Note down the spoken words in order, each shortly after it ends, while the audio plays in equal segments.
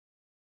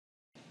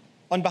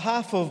On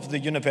behalf of the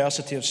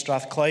University of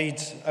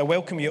Strathclyde, I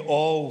welcome you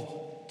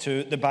all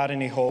to the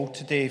Barony Hall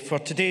today for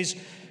today's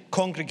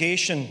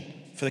congregation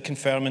for the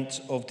conferment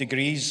of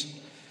degrees.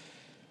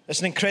 It's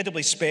an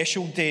incredibly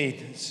special day.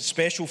 It's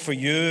special for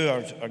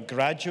you, our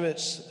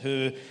graduates,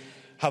 who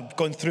have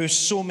gone through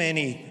so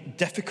many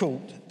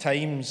difficult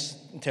times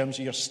in terms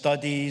of your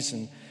studies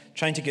and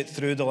trying to get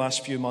through the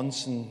last few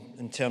months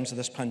in terms of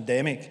this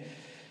pandemic.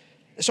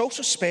 It's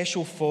also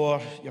special for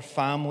your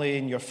family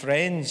and your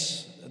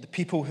friends, the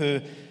people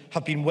who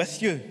have been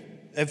with you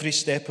every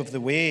step of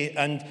the way.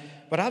 And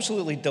we're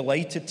absolutely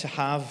delighted to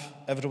have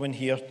everyone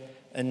here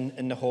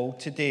in the hall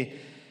today.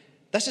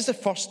 This is the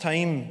first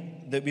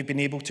time that we've been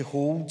able to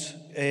hold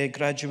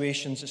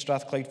graduations at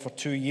Strathclyde for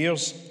 2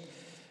 years.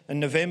 In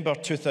November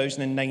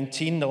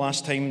 2019, the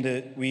last time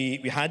that we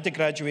had the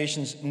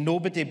graduations,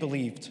 nobody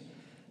believed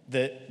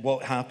that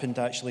what happened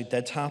actually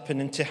did happen.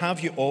 And to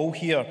have you all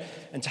here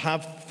and to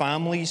have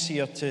families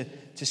here to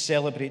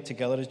celebrate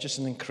together is just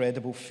an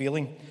incredible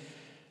feeling.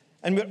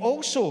 And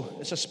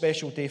it's a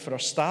special day for our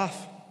staff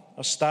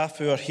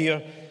who are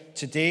here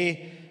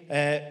today.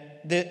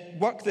 The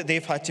work that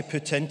they've had to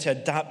put in to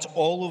adapt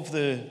all of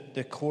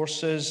the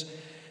courses,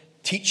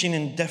 teaching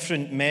in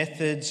different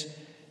methods.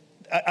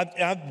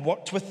 I've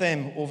worked with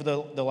them over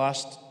the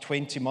last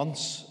 20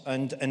 months,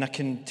 and I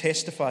can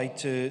testify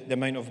to the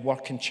amount of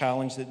work and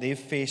challenge that they've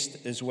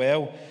faced as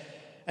well.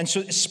 And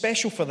so it's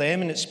special for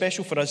them, and it's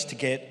special for us to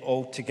get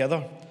all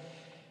together.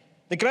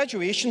 The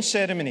graduation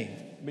ceremony,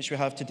 which we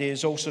have today,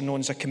 is also known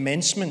as a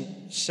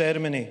commencement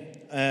ceremony.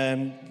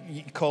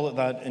 You call it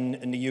that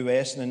in the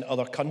US and in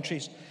other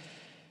countries.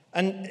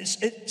 And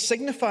it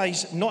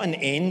signifies not an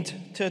end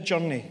to a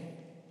journey,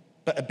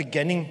 but a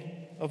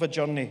beginning of a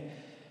journey.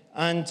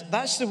 And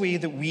that's the way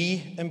that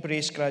we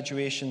embrace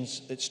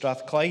graduations at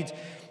Strathclyde.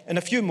 In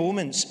a few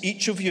moments,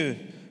 each of you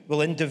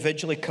will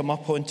individually come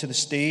up onto the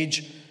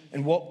stage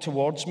and walk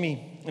towards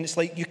me. And it's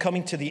like you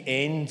coming to the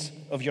end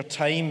of your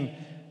time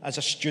as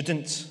a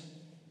student,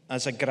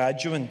 as a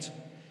graduate.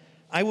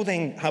 I will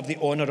then have the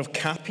honour of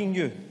capping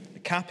you.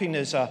 Capping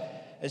is a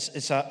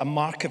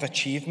mark of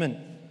achievement.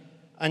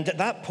 And at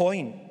that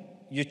point,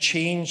 you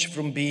change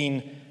from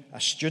being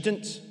a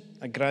student,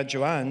 a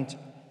graduand,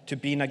 to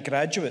being a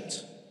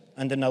graduate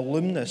and an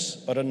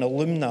alumnus or an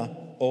alumna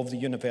of the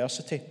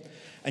university.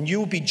 And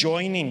you'll be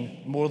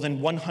joining more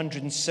than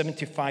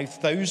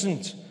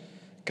 175,000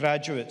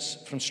 graduates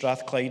from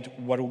Strathclyde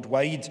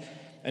worldwide.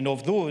 And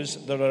of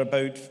those, there are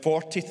about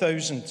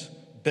 40,000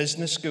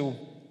 business school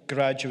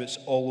graduates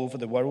all over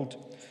the world.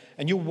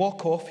 And you'll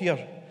walk off here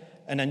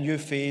in a new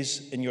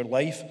phase in your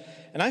life.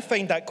 And I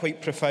find that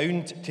quite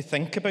profound to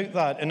think about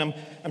that. And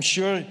I'm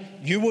sure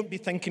you won't be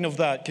thinking of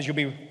that because you'll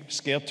be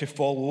scared to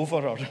fall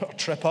over or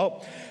trip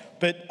up.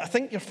 But I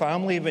think your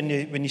family, when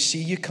you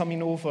see you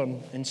coming over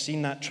and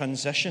seeing that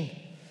transition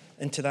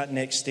into that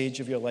next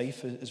stage of your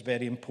life is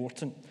very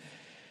important.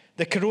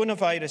 The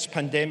coronavirus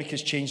pandemic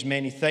has changed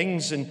many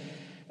things, and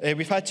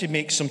we've had to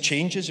make some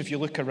changes. If you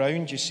look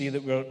around, you see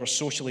that we're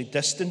socially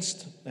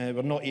distanced.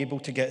 We're not able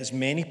to get as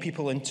many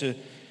people into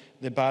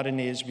the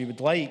barony as we would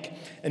like.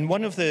 And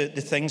one of the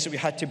things that we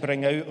had to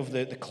bring out of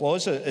the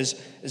closet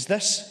is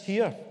this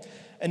here.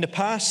 In the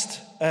past,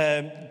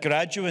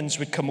 graduates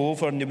would come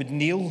over and they would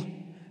kneel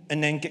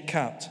and then get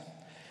capped.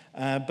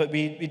 But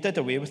we did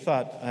away with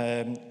that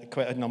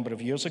quite a number of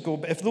years ago.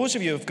 But if those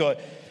of you have got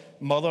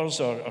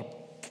mothers or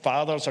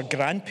fathers or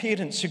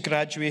grandparents who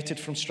graduated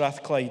from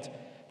Strathclyde,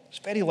 it's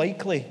very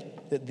likely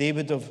that they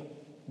would have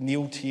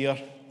kneeled here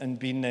and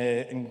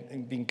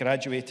been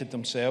graduated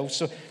themselves.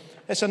 So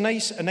it's a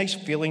nice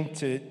feeling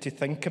to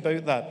think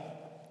about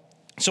that.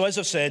 So as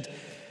I've said,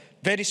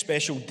 very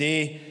special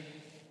day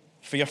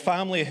for your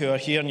family who are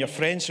here and your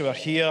friends who are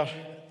here.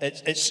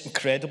 It's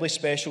incredibly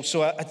special.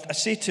 So I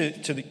say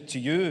to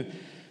you,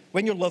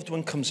 when your loved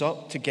one comes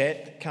up to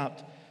get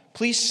capped,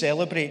 please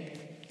celebrate,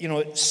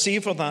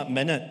 savor that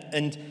minute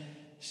and,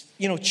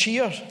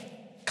 cheer,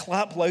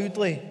 clap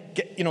loudly,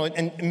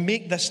 and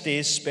make this day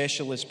as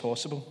special as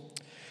possible.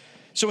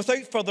 So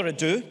without further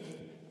ado,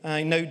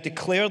 I now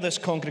declare this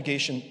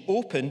congregation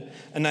open,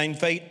 and I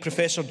invite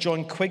Professor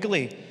John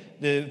Quigley,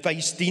 the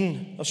Vice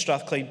Dean of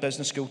Strathclyde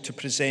Business School, to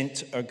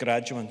present our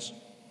graduates.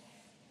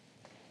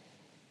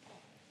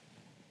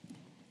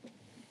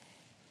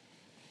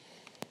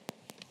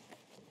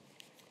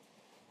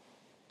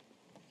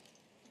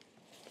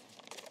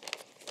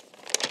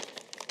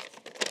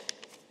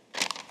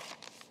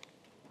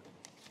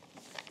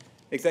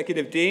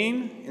 Executive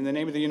Dean, in the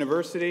name of the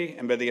university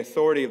and by the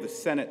authority of the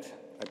Senate,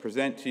 I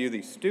present to you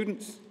these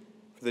students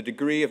for the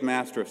degree of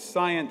Master of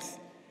Science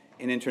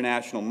in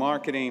International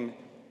Marketing,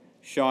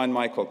 Sean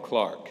Michael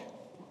Clark.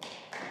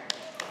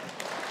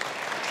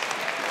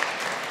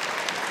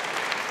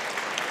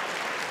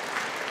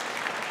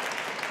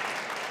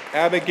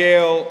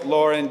 Abigail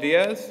Lauren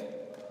Diaz.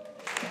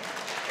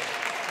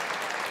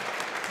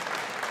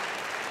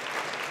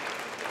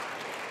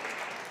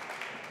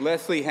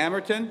 Leslie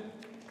Hammerton.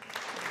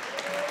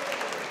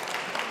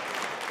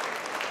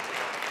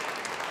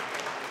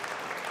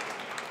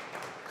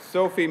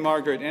 Sophie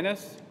Margaret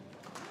Innes.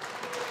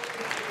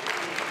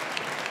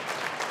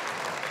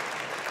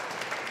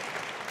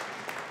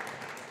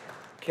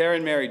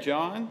 Karen Mary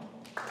John.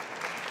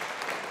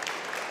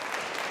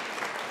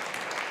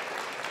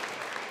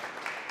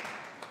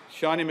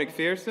 Shawnee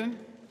McPherson.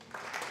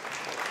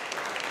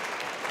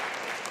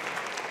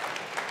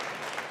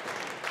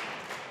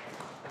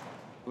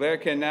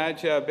 Lerke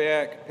Nadja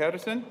Beck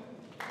Pedersen.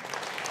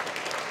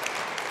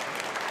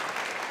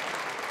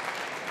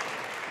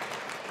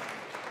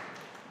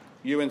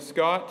 Ewan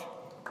Scott.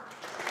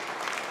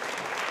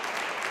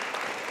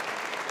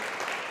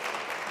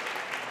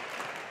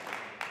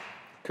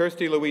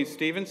 Kirsty Louise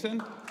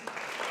Stevenson.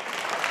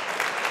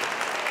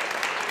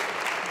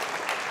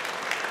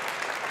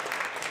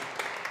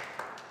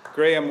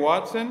 Graham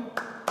Watson.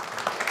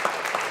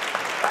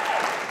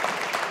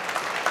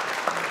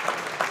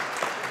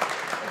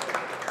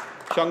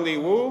 Chung-Li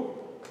Wu.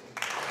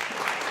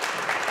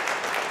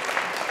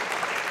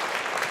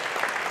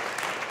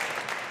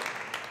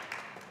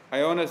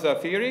 Iona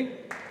Zafiri.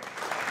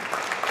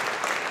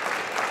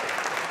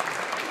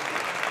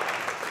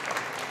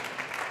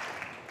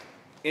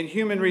 In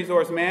Human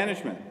Resource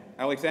Management,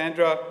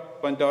 Alexandra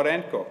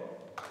Bondarenko.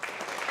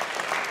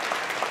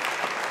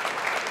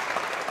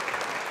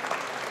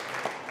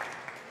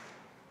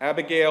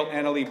 Abigail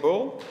Annalie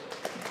Bull.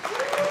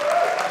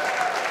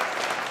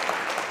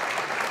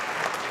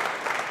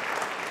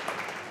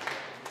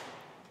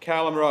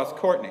 Callum Ross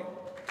Courtney.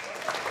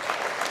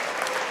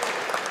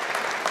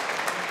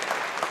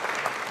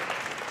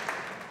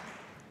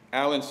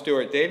 Alan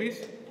Stewart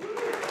Davies.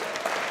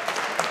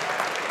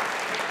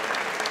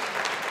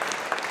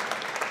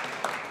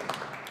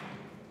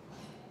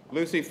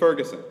 Lucy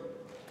Ferguson.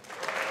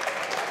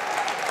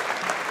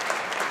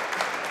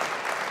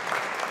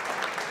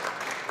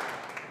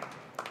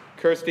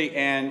 Kirsty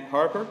Ann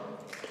Harper.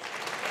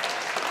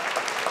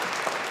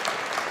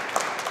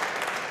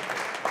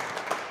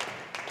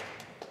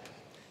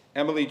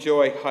 Emily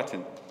Joy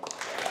Hutton.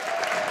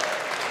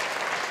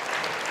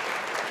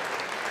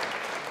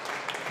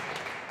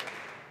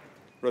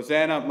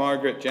 Rosanna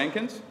Margaret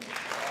Jenkins.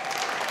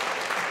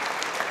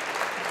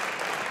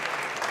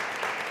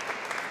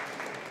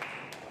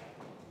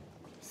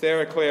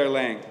 Sarah Claire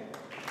Lang.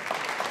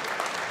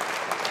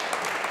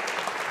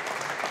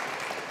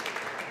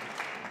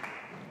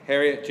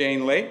 Harriet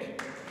Jane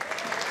Lake.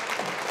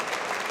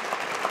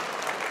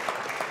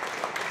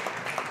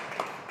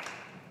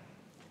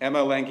 Emma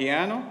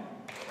Langiano.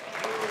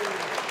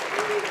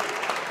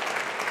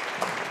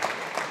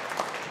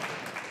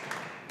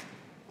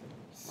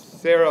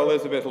 Sarah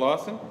Elizabeth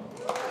Lawson.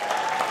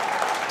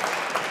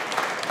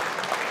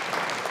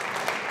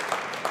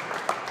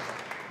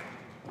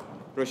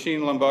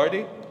 Roisin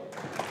Lombardi.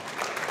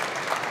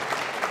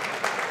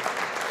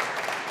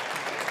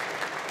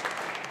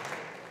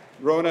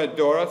 Rona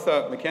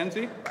Dorotha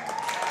McKenzie.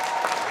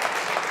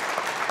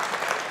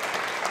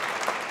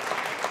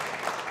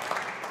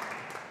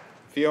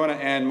 Fiona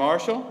Ann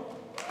Marshall.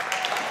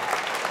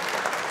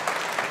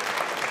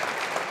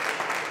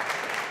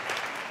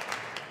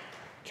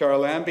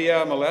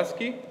 Charlambia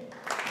Molesky.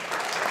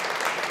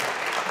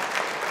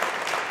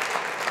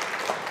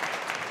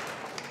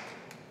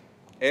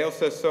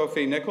 Ailsa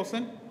Sophie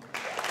Nicholson.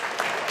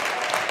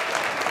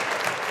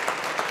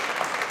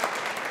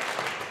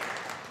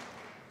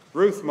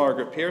 Ruth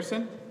Margaret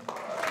Pearson.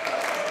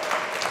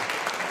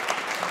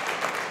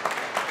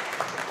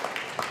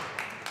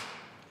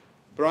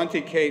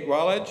 Bronte Kate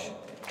Wallage.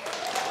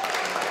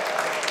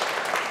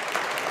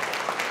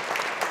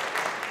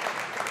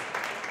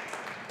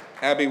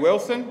 Abby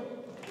Wilson.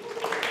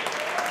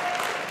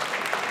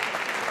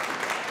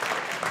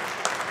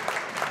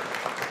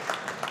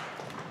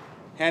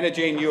 Hannah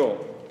Jane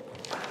Ewell.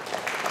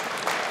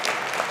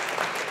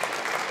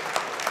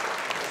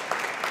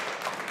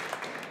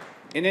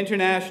 In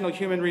International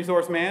Human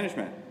Resource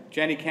Management,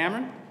 Jenny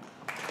Cameron.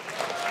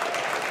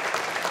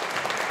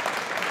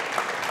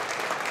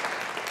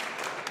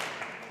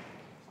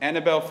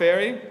 Annabelle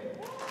Ferry.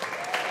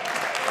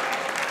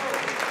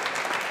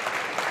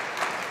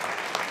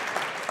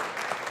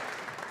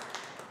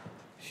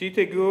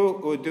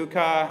 Shitegu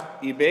Uduka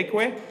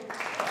Ibekwe.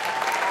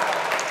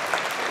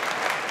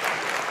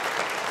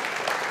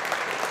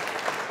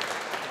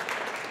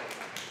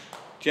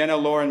 Jenna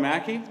Lauren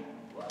Mackey.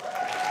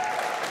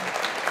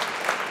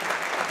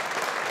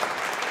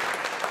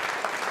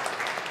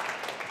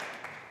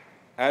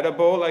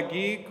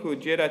 Adabolagi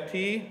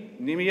Kujerati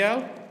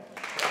Nimiel.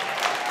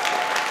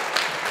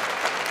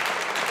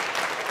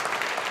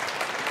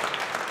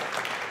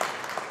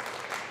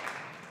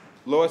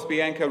 Lois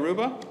Bianca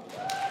Ruba.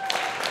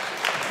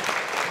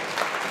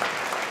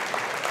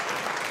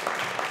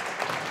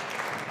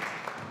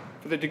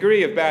 For the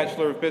degree of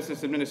Bachelor of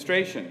Business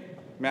Administration,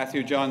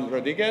 Matthew John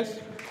Rodriguez.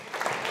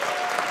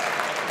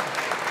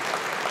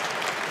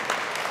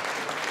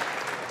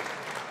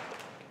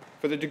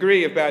 For the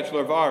degree of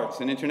Bachelor of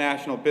Arts in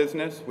International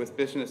Business with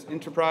Business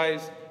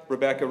Enterprise,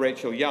 Rebecca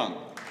Rachel Young.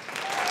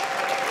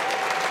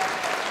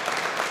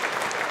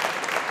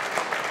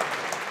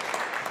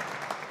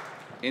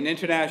 In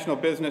International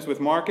Business with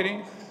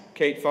Marketing,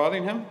 Kate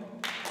Fotheringham.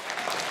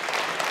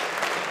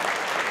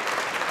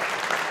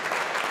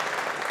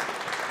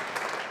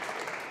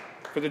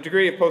 For the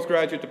degree of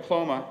postgraduate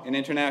diploma in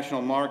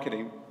international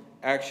marketing,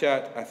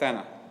 Akshat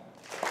Athana.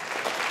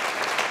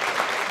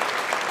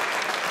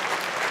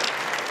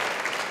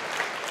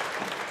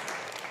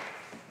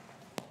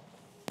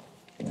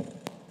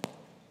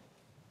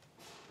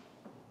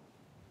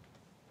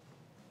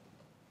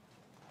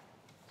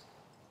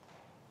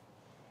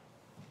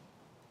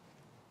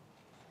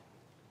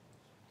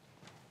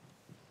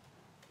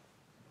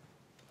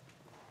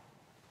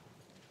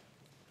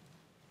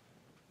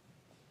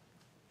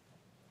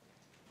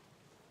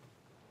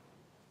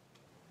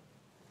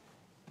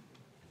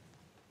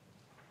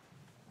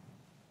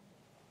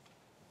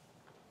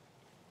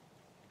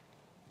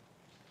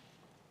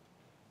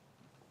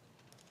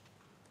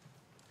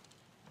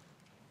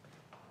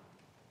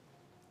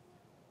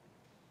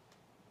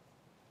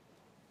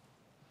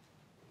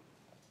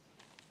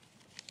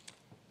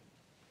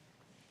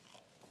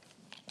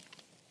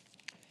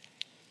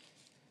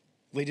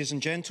 Ladies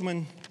and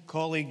gentlemen,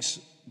 colleagues,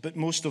 but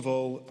most of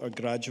all, our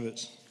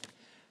graduates,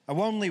 I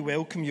warmly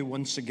welcome you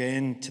once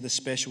again to this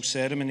special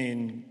ceremony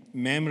and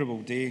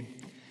memorable day,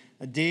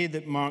 a day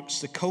that marks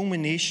the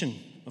culmination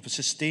of a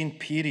sustained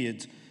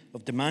period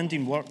of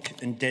demanding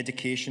work and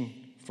dedication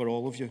for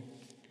all of you.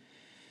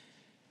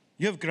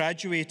 You have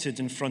graduated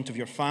in front of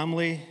your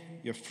family,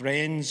 your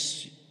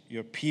friends,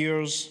 your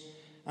peers,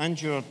 and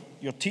your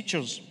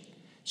teachers.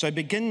 So I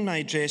begin my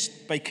address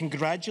by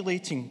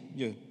congratulating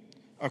you,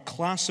 our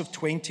class of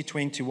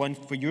 2021,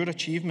 for your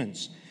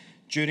achievements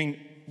during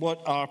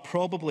what are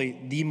probably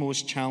the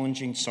most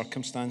challenging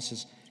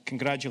circumstances.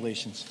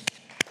 Congratulations.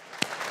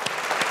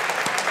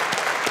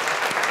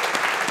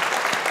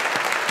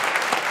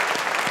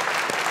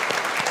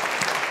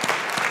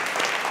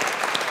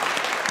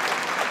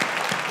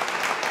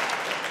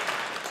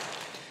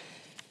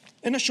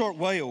 In a short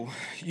while,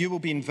 you will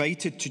be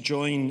invited to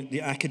join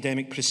the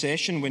academic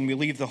procession when we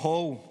leave the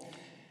hall.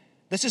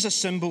 This is a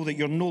symbol that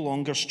you're no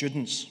longer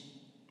students.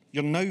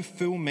 You're now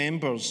full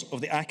members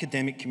of the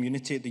academic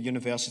community at the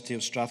University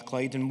of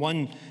Strathclyde, and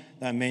one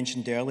that I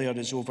mentioned earlier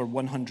is over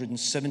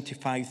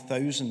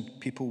 175,000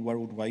 people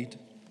worldwide.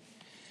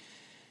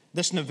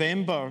 This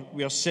November,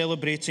 we are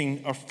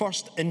celebrating our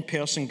first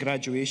in-person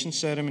graduation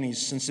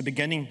ceremonies since the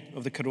beginning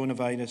of the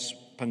coronavirus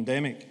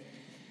pandemic.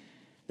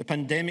 The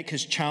pandemic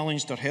has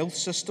challenged our health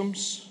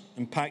systems,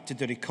 impacted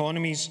our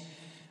economies,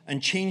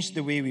 and changed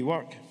the way we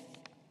work.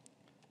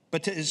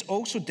 But it has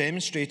also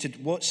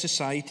demonstrated what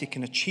society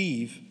can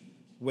achieve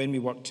when we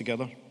work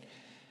together.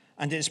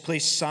 And it has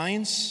placed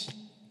science,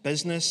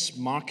 business,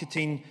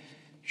 marketing,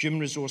 human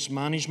resource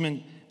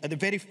management at the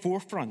very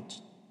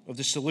forefront of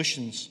the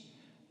solutions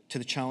to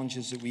the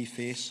challenges that we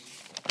face.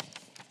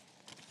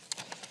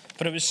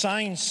 For it was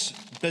science,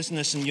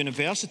 business and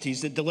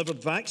universities that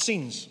delivered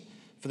vaccines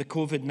for the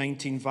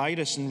COVID-19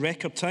 virus in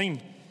record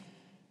time.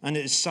 And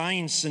it is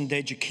science and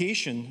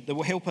education that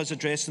will help us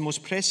address the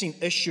most pressing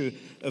issue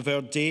of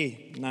our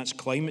day, and that's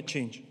climate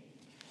change.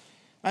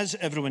 As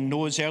everyone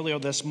knows, earlier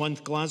this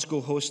month,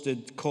 Glasgow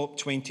hosted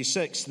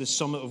COP26, the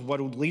summit of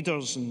world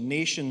leaders and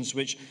nations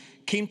which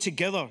came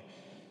together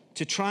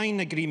to try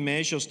and agree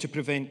measures to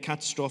prevent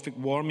catastrophic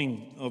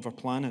warming of our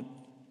planet.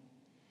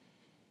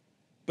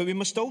 But we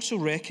must also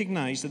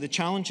recognise that the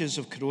challenges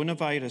of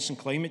coronavirus and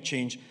climate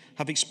change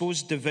have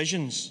exposed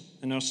divisions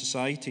in our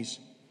societies,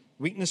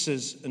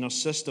 weaknesses in our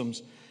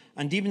systems,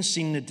 and even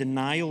seen the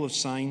denial of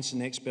science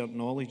and expert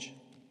knowledge.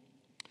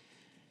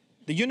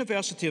 The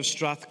University of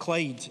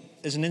Strathclyde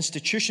is an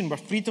institution where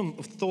freedom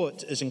of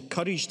thought is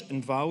encouraged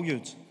and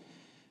valued,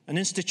 an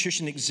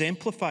institution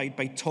exemplified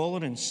by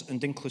tolerance and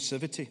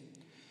inclusivity,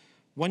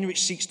 one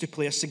which seeks to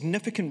play a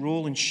significant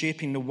role in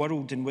shaping the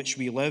world in which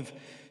we live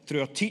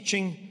through our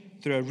teaching,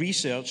 through our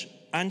research,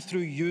 and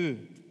through you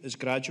as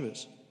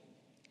graduates.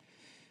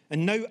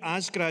 And now,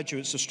 as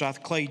graduates of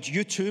Strathclyde,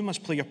 you too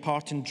must play your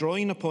part in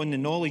drawing upon the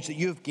knowledge that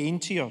you have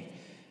gained here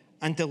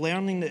and the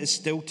learning that is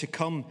still to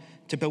come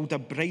to build a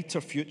brighter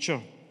future,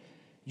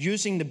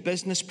 using the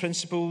business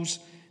principles,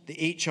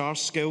 the HR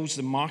skills,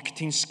 the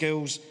marketing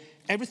skills,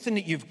 everything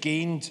that you've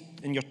gained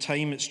in your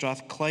time at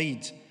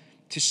Strathclyde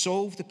to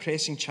solve the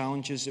pressing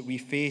challenges that we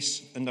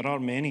face, and there are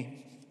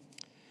many.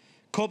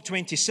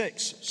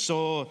 COP26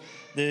 saw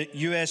the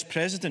US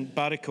President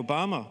Barack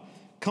Obama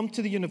come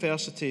to the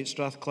University at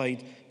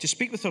Strathclyde to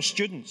speak with our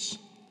students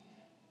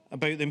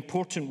about the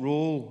important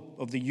role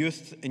of the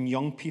youth and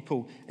young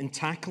people in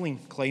tackling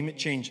climate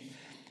change.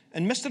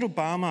 And Mr.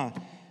 Obama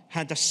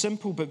had a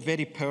simple but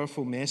very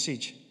powerful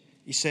message.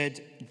 He said,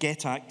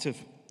 "Get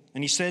active."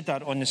 And he said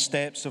that on the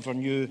steps of our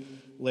new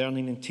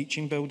learning and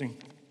teaching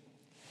building.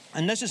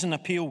 And this is an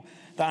appeal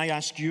that I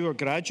ask you, our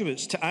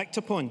graduates, to act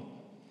upon.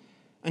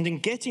 And in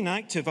getting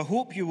active, I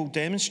hope you will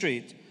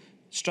demonstrate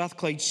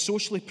Strathclyde's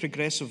socially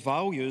progressive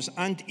values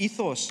and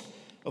ethos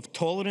of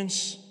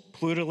tolerance,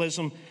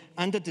 pluralism,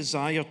 and a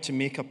desire to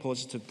make a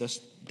positive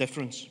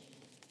difference.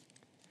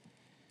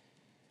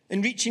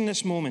 In reaching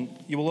this moment,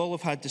 you will all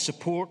have had the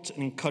support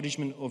and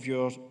encouragement of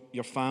your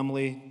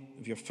family,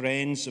 of your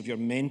friends, of your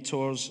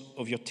mentors,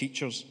 of your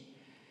teachers.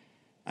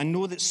 I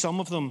know that some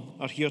of them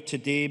are here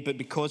today, but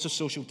because of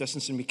social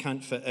distancing, we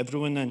can't fit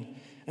everyone in.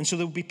 And so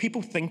there will be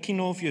people thinking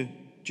of you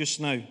just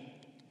now.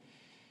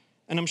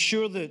 And I'm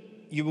sure that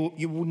you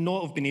will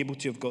not have been able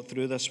to have got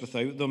through this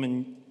without them.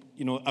 And,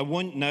 I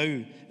want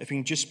now, if we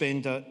can just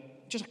spend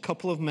just a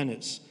couple of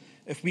minutes,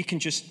 if we can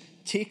just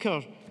take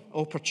our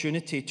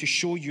opportunity to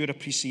show your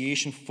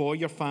appreciation for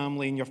your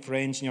family and your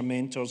friends and your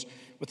mentors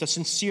with a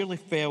sincerely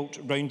felt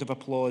round of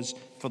applause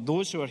for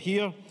those who are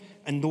here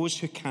and those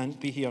who can't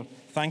be here.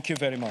 Thank you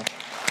very much.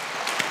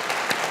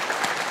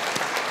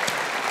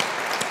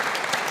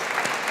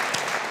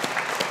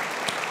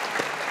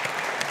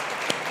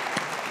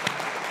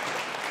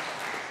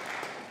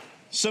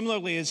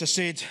 Similarly, as I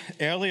said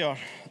earlier,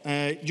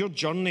 your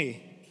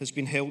journey has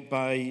been helped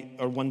by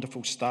our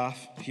wonderful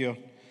staff here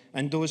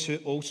and those who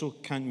also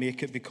can't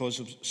make it because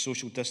of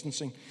social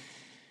distancing.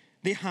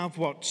 They have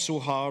worked so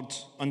hard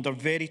under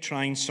very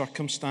trying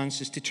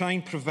circumstances to try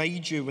and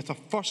provide you with a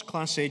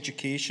first-class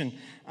education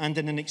and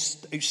an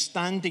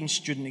outstanding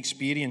student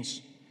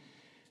experience.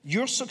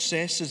 Your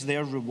success is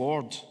their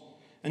reward.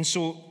 And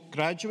so,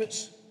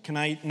 graduates, can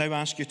I now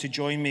ask you to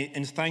join me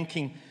in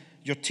thanking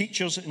your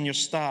teachers and your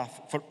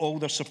staff for all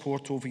their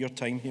support over your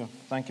time here.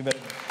 Thank you very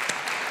much.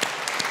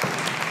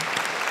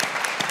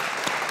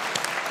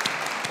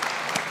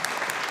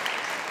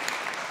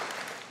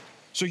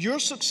 So your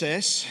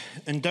success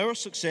and our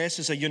success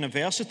as a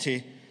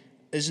university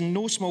is in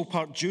no small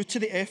part due to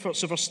the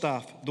efforts of our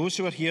staff, those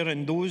who are here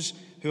and those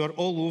who are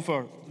all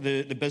over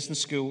the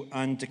business school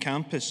and the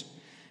campus.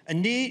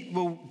 And they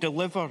will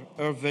deliver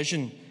our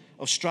vision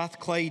of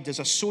Strathclyde as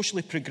a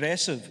socially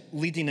progressive,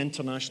 leading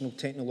international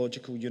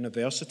technological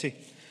university.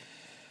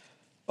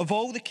 Of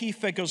all the key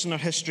figures in our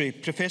history,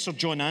 Professor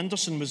John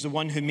Anderson was the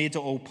one who made it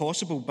all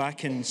possible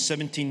back in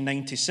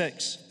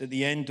 1796, at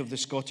the end of the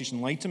Scottish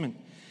Enlightenment.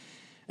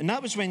 And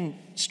that was when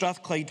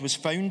Strathclyde was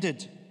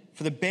founded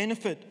for the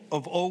benefit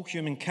of all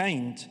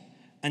humankind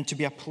and to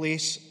be a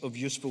place of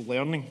useful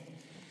learning.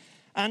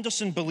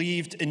 Anderson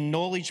believed in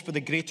knowledge for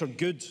the greater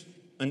good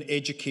and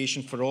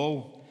education for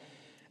all.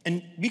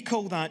 And we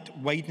call that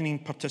widening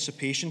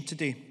participation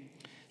today.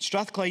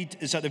 Strathclyde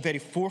is at the very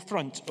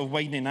forefront of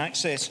widening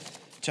access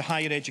to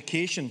higher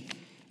education,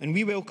 and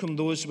we welcome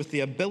those with the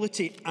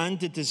ability and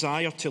the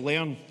desire to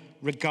learn,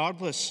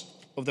 regardless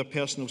of their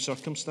personal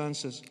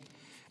circumstances.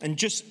 And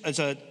just as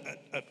a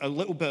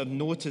little bit of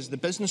notice, the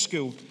business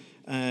school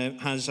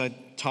has a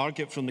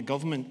target from the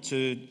government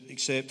to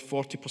accept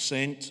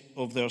 40%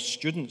 of their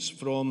students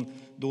from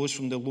those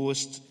from the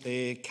lowest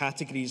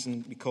categories,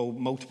 and we call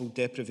multiple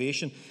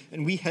deprivation.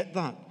 And we hit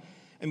that.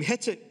 And we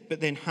hit it,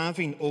 but then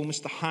having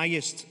almost the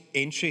highest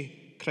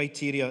entry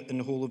criteria in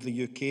the whole of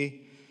the UK.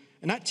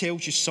 And that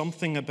tells you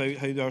something about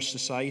how our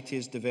society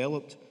has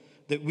developed,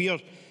 that we are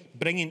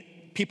bringing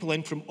people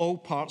in from all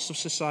parts of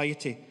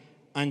society,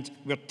 and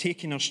we're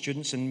taking our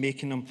students and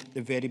making them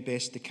the very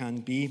best they can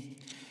be.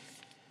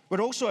 We're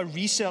also a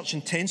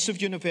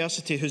research-intensive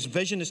university whose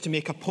vision is to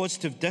make a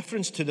positive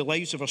difference to the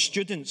lives of our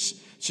students,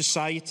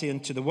 society,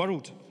 and to the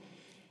world.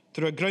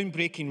 Through our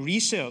groundbreaking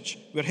research,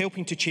 we're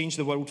helping to change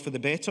the world for the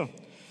better.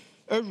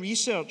 Our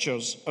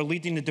researchers are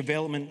leading the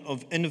development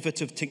of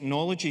innovative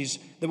technologies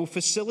that will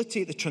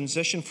facilitate the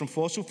transition from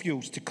fossil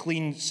fuels to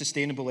clean,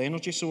 sustainable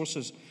energy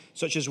sources,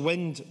 such as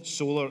wind,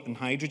 solar, and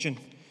hydrogen.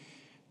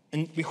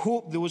 And we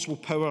hope those will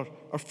power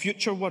our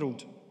future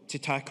world to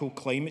tackle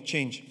climate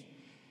change.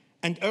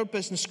 And our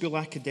business school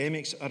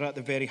academics are at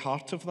the very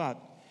heart of that.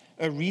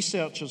 Our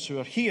researchers who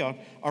are here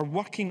are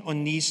working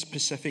on these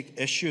specific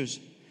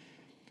issues.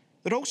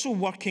 They're also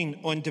working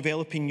on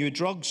developing new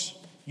drugs,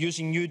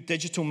 using new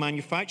digital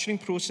manufacturing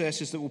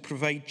processes that will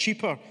provide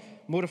cheaper,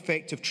 more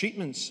effective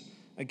treatments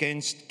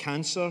against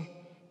cancer,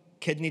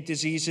 kidney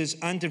diseases,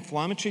 and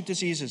inflammatory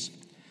diseases,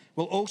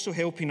 while also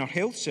helping our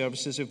health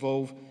services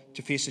evolve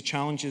to face the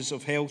challenges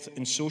of health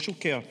and social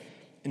care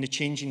in the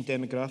changing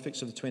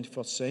demographics of the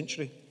 21st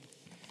century.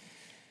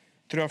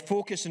 Through our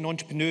focus on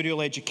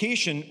entrepreneurial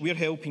education, we're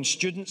helping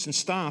students and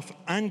staff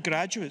and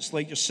graduates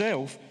like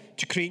yourself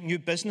to create new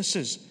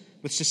businesses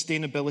with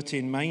sustainability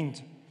in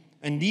mind.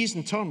 And these,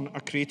 in turn,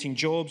 are creating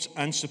jobs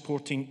and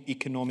supporting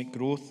economic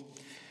growth.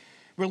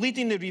 We're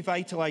leading the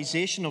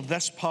revitalisation of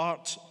this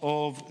part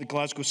of the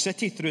Glasgow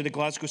City through the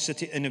Glasgow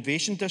City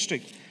Innovation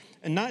District.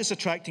 And that is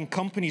attracting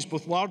companies,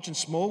 both large and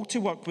small, to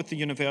work with the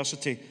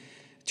university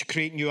to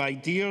create new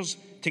ideas,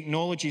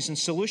 technologies and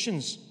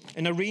solutions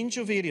in a range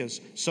of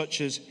areas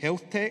such as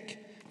health tech,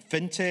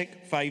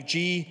 fintech,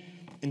 5G,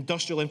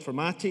 industrial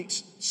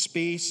informatics,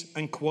 space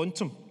and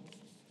quantum.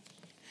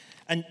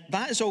 And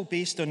that is all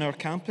based on our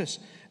campus.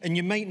 And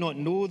you might not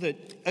know that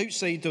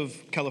outside of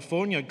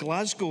California,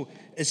 Glasgow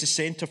is the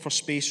centre for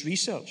space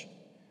research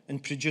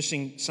and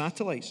producing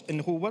satellites in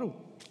the whole world.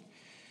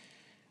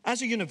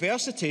 As a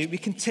university, we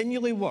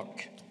continually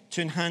work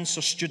to enhance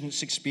our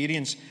students'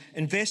 experience,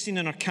 investing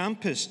in our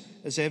campus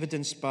as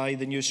evidenced by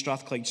the new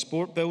Strathclyde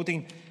Sport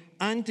Building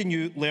and the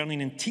new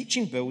Learning and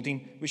Teaching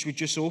Building, which we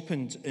just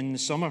opened in the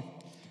summer.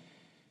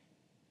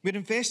 We're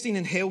investing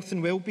in health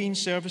and wellbeing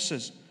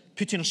services,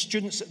 putting our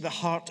students at the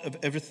heart of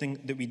everything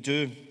that we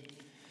do.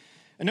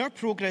 And our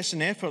progress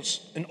and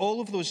efforts in all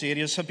of those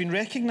areas have been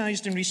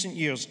recognised in recent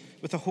years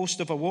with a host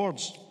of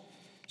awards.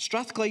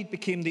 Strathclyde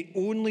became the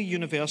only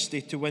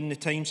university to win the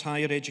Times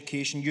Higher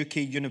Education UK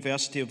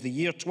University of the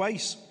Year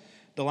twice.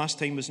 The last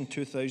time was in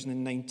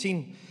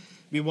 2019.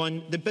 We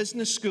won the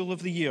Business School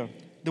of the Year,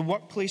 the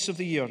Workplace of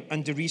the Year,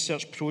 and the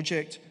Research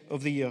Project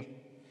of the Year.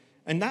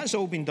 And that's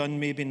all been done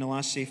maybe in the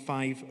last, say,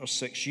 5 or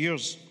 6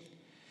 years.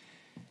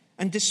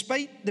 And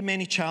despite the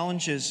many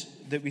challenges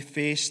that we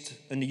faced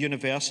and the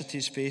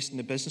universities faced and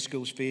the business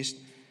schools faced,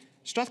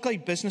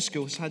 Strathclyde Business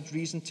School has had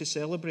reason to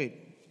celebrate.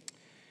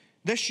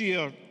 This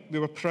year, we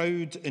were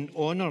proud and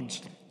honoured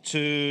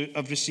to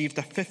have received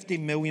a £50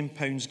 million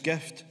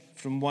gift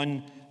from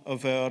one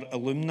of our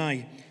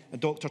alumni,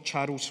 Dr.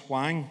 Charles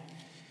Hwang.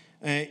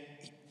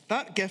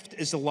 That gift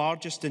is the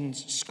largest in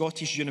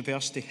Scottish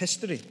university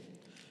history.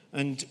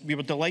 And we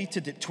were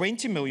delighted that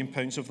 £20 million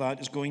of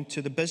that is going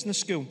to the business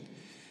school.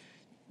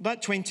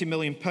 That £20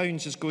 million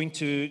is going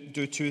to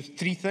do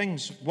three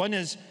things. One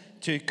is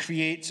to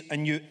create a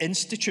new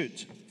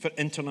institute for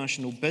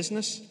international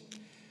business.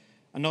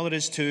 Another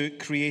is to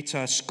create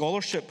a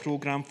scholarship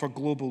programme for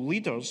global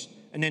leaders.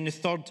 And then the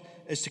third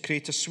is to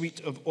create a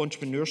suite of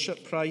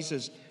entrepreneurship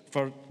prizes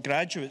for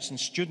graduates and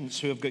students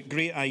who have got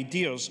great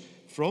ideas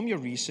from your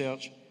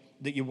research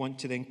that you want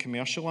to then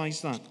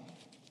commercialise that.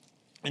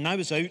 And I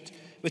was out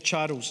with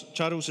Charles.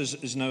 Charles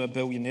is now a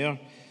billionaire.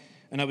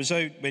 And I was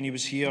out when he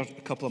was here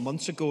a couple of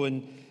months ago,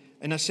 and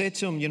I said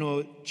to him, you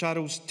know,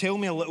 Charles, tell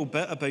me a little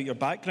bit about your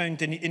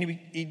background. And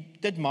he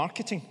did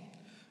marketing.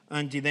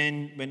 And he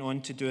then went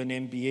on to do an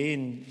MBA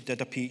and did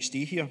a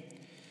PhD here.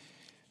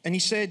 And he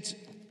said,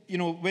 you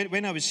know,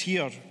 when I was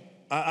here,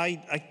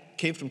 I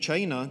came from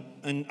China,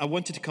 and I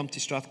wanted to come to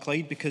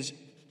Strathclyde because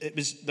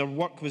their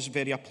work was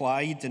very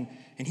applied, and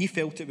he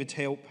felt it would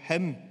help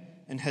him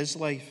in his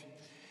life.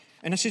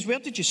 And I says, where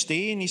did you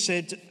stay? And he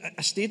said,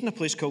 I stayed in a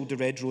place called the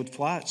Red Road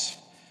Flats.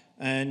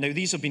 Now,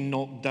 these have been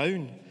knocked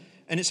down.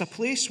 And it's a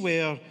place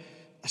where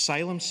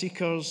asylum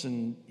seekers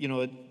and,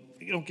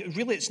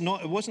 really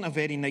it wasn't a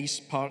very nice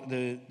part of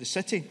the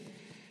city.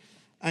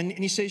 And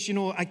he says, you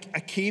know, I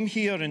came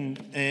here and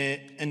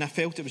I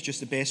felt it was just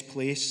the best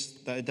place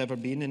that I'd ever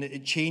been, and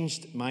it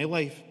changed my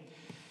life.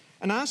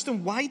 And I asked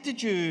him, why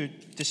did you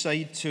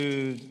decide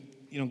to,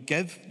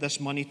 give this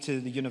money to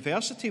the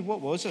university?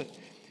 What was it?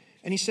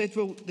 And he said,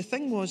 well, the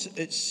thing was,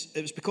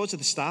 it was because of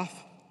the staff.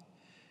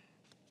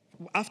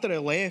 After I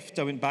left,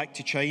 I went back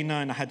to China,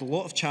 and I had a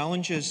lot of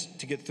challenges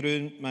to get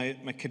through my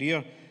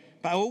career.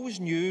 But I always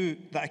knew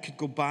that I could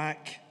go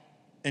back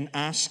and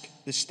ask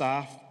the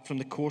staff from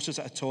the courses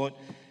that I taught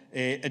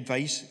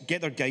advice,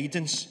 get their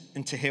guidance,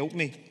 and to help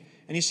me.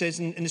 And he says,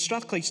 and the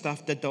Strathclyde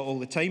staff did that all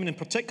the time. And in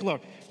particular,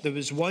 there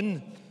was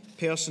one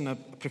person,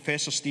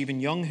 Professor Stephen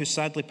Young, who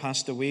sadly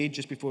passed away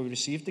just before we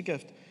received the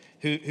gift,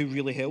 who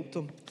really helped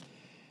him.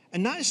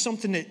 And that is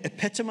something that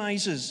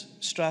epitomises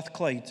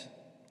Strathclyde.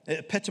 It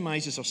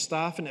epitomises our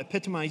staff, and it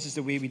epitomises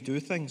the way we do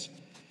things.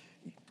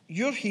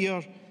 You're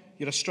here,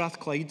 you're a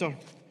Strathclyder,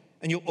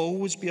 and you'll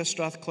always be a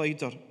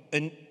Strathclyder.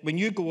 And when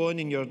you go on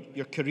in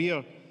your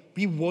career,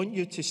 we want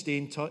you to stay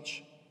in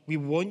touch. We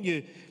want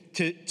you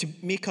to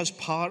make us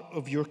part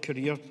of your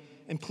career.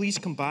 And please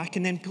come back,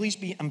 and then please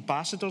be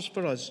ambassadors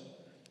for us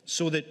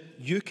so that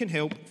you can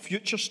help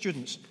future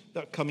students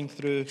that are coming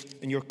through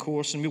in your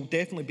course, and we'll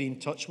definitely be in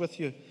touch with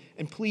you.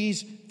 And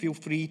please feel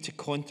free to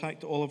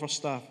contact all of our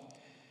staff.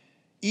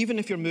 Even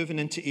if you're moving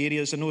into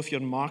areas, I know if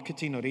you're in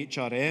marketing or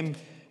HRM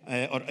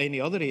or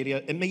any other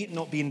area, it might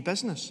not be in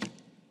business.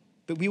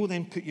 But we will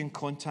then put you in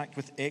contact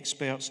with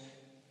experts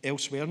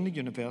elsewhere in the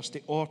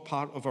university or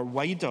part of our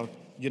wider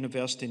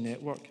university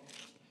network.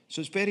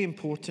 So it's very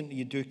important that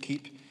you do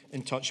keep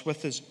in touch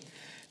with us.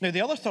 Now,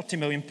 the other £30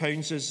 million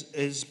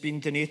is being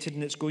donated,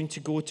 and it's going to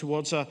go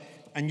towards a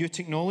new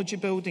technology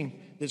building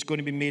that's going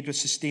to be made with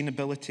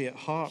sustainability at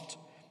heart,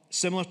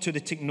 similar to the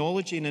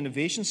Technology and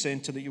Innovation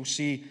Centre that you'll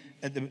see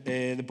at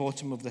the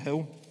bottom of the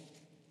hill.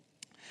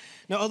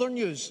 Now, other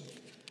news.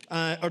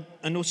 I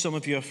know some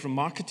of you are from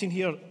marketing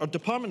here. Our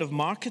Department of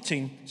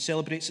Marketing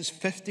celebrates its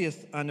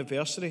 50th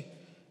anniversary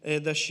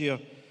this year.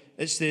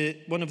 It's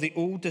one of the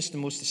oldest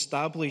and most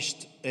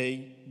established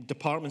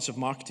departments of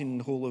marketing in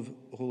the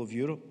whole of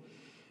Europe.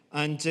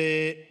 And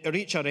our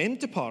HRM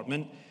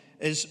department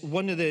is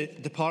one of the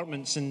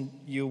departments, and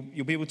you'll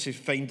be able to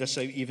find this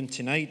out even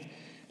tonight.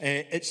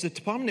 It's the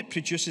department that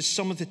produces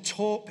some of the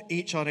top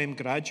HRM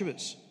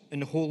graduates in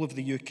the whole of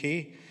the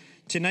UK.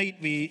 Tonight,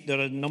 there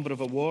are a number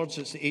of awards.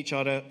 It's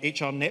the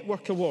HR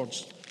Network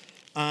Awards.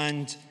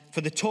 And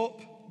for the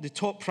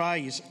top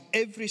prize,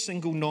 every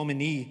single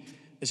nominee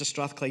is a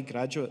Strathclyde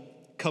graduate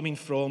coming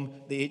from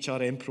the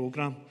HRM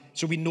programme.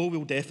 So we know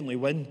we'll definitely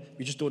win.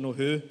 We just don't know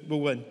who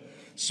will win.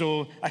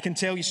 So I can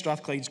tell you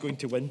Strathclyde's going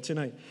to win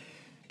tonight.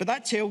 But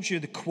that tells you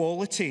the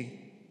quality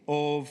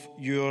of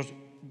your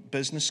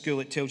business school.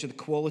 It tells you the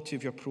quality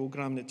of your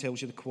programme. It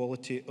tells you the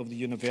quality of the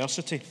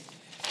university.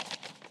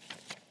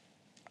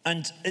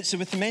 And it's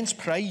with immense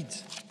pride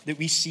that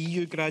we see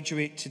you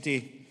graduate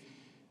today.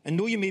 And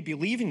though you may be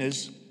leaving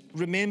us,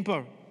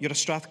 remember you're a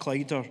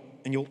Strathclyder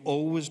and you'll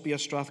always be a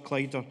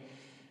Strathclyder.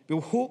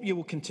 We'll hope you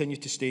will continue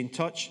to stay in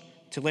touch,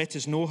 to let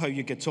us know how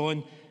you get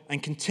on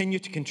and continue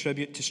to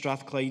contribute to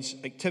Strathclyde's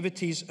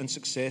activities and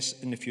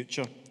success in the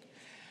future.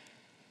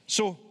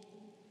 So,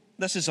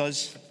 this is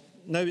us.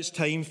 Now it's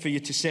time for you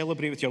to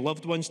celebrate with your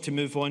loved ones, to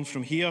move on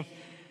from here.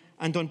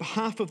 And on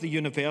behalf of the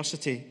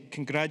university,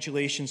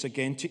 congratulations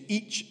again to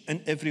each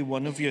and every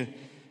one of you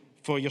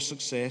for your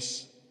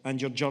success and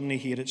your journey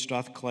here at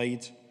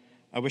Strathclyde.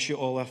 I wish you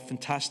all a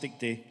fantastic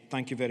day.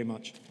 Thank you very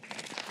much.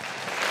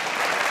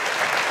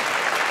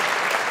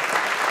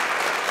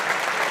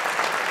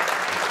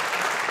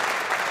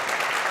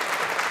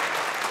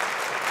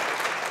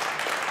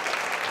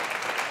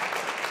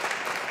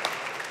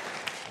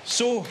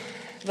 So,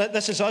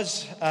 this is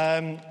us.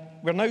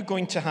 We're now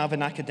going to have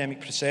an academic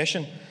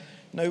procession.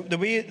 Now, the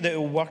way that it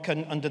will work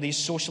under these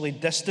socially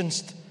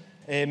distanced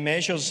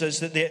measures is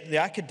that the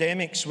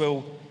academics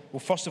will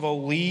first of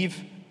all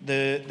leave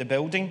the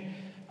building.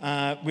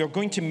 We're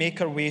going to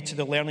make our way to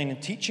the Learning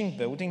and Teaching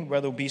building,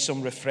 where there'll be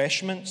some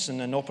refreshments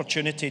and an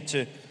opportunity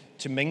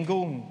to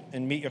mingle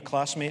and meet your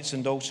classmates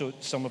and also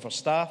some of our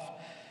staff.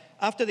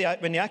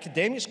 When the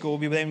academics go,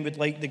 we then would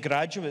like the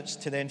graduates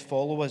to then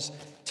follow us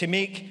to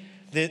make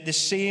the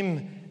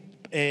same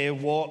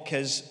walk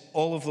as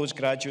all of those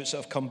graduates that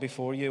have come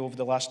before you over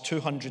the last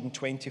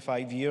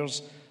 225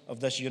 years of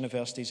this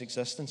university's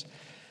existence.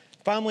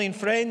 Family and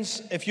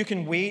friends, if you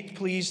can wait,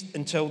 please,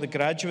 until the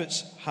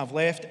graduates have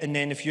left, and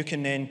then if you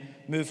can then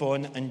move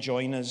on and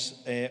join us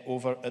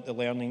over at the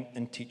Learning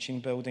and Teaching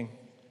building.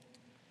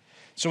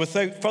 So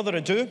without further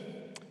ado,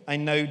 I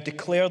now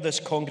declare this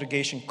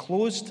congregation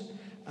closed,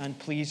 and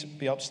please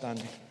be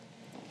upstanding.